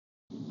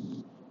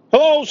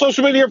Hello,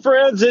 social media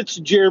friends. It's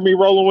Jeremy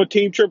rolling with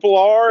Team Triple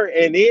R,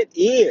 and it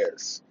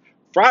is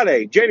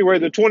Friday, January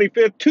the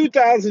 25th,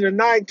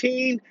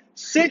 2019,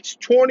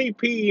 6:20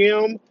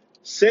 p.m.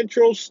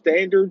 Central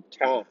Standard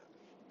Time.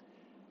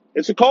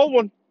 It's a cold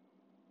one.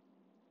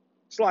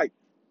 It's like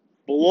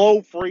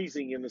below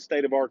freezing in the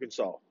state of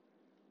Arkansas.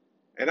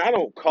 And I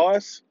don't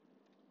cuss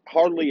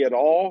hardly at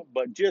all,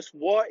 but just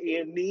what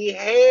in the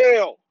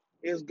hell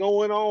is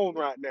going on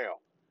right now?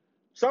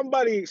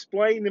 Somebody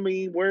explain to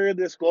me where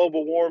this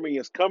global warming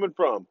is coming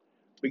from.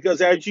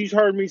 Because as you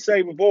heard me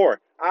say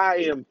before,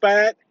 I am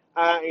fat,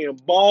 I am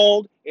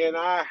bald, and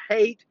I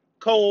hate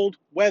cold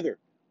weather.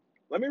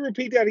 Let me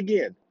repeat that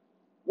again.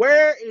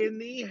 Where in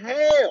the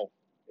hell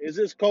is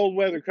this cold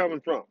weather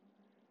coming from?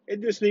 It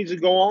just needs to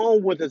go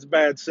on with its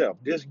bad self.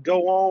 Just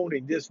go on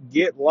and just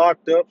get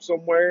locked up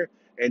somewhere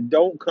and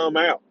don't come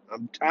out.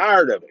 I'm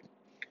tired of it.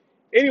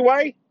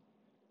 Anyway,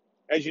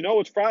 as you know,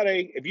 it's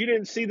Friday. If you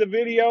didn't see the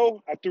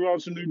video, I threw on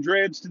some new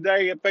dreads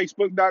today at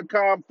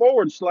facebook.com/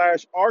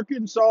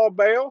 Arkansas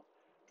Bale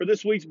for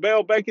this week's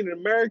Bale Bacon in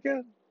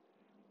America.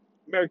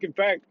 American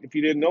fact, if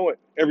you didn't know it,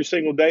 every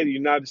single day the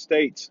United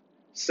States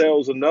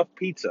sells enough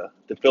pizza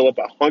to fill up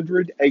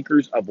 100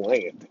 acres of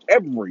land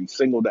every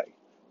single day.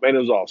 Man, it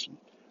was awesome.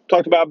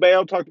 Talked about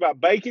Bale, talked about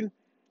bacon.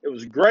 It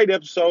was a great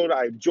episode.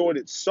 I enjoyed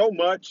it so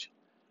much.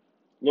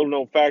 Little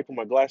known fact, when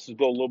my glasses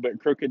go a little bit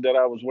crooked that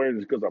I was wearing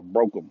is because I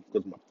broke them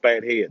because of my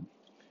fat head.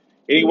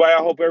 Anyway, I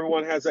hope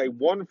everyone has a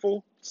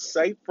wonderful,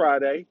 safe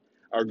Friday,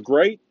 a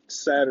great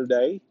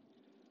Saturday,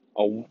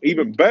 a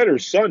even better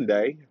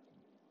Sunday.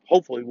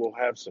 Hopefully, we'll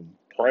have some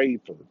pray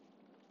for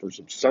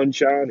some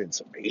sunshine and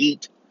some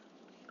heat.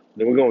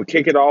 Then we're going to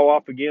kick it all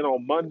off again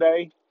on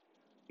Monday.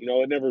 You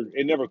know,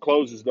 it never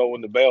closes though in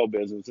the bail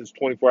business. It's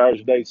 24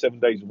 hours a day, 7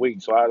 days a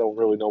week. So I don't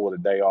really know what a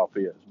day off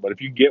is. But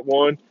if you get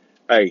one,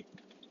 hey,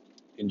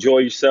 enjoy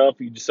yourself.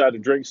 You decide to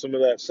drink some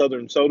of that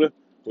Southern soda,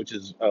 which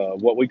is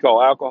what we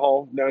call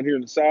alcohol down here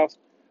in the South.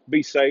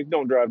 Be safe.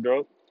 Don't drive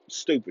drunk.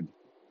 Stupid.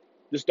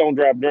 Just don't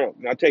drive drunk.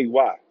 And I'll tell you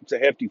why. It's a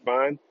hefty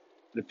fine.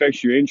 It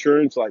affects your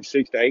insurance like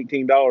 $6 to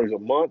 $18 a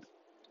month.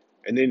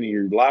 And then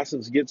your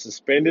license gets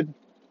suspended.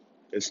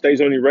 It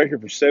stays on your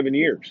record for 7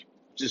 years.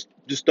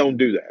 Just don't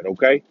do that,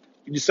 okay?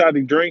 If you decide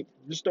to drink,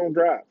 just don't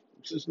drive.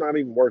 It's just not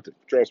even worth it.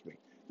 Trust me.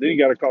 Then you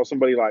got to call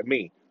somebody like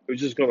me who's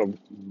just going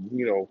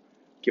to,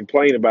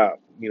 complain about,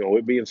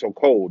 it being so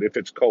cold if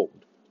it's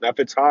cold. Now, if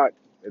it's hot,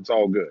 it's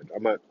all good.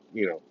 I'm not,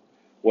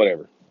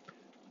 whatever.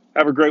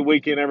 Have a great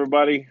weekend,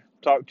 everybody.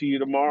 Talk to you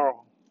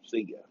tomorrow.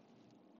 See ya.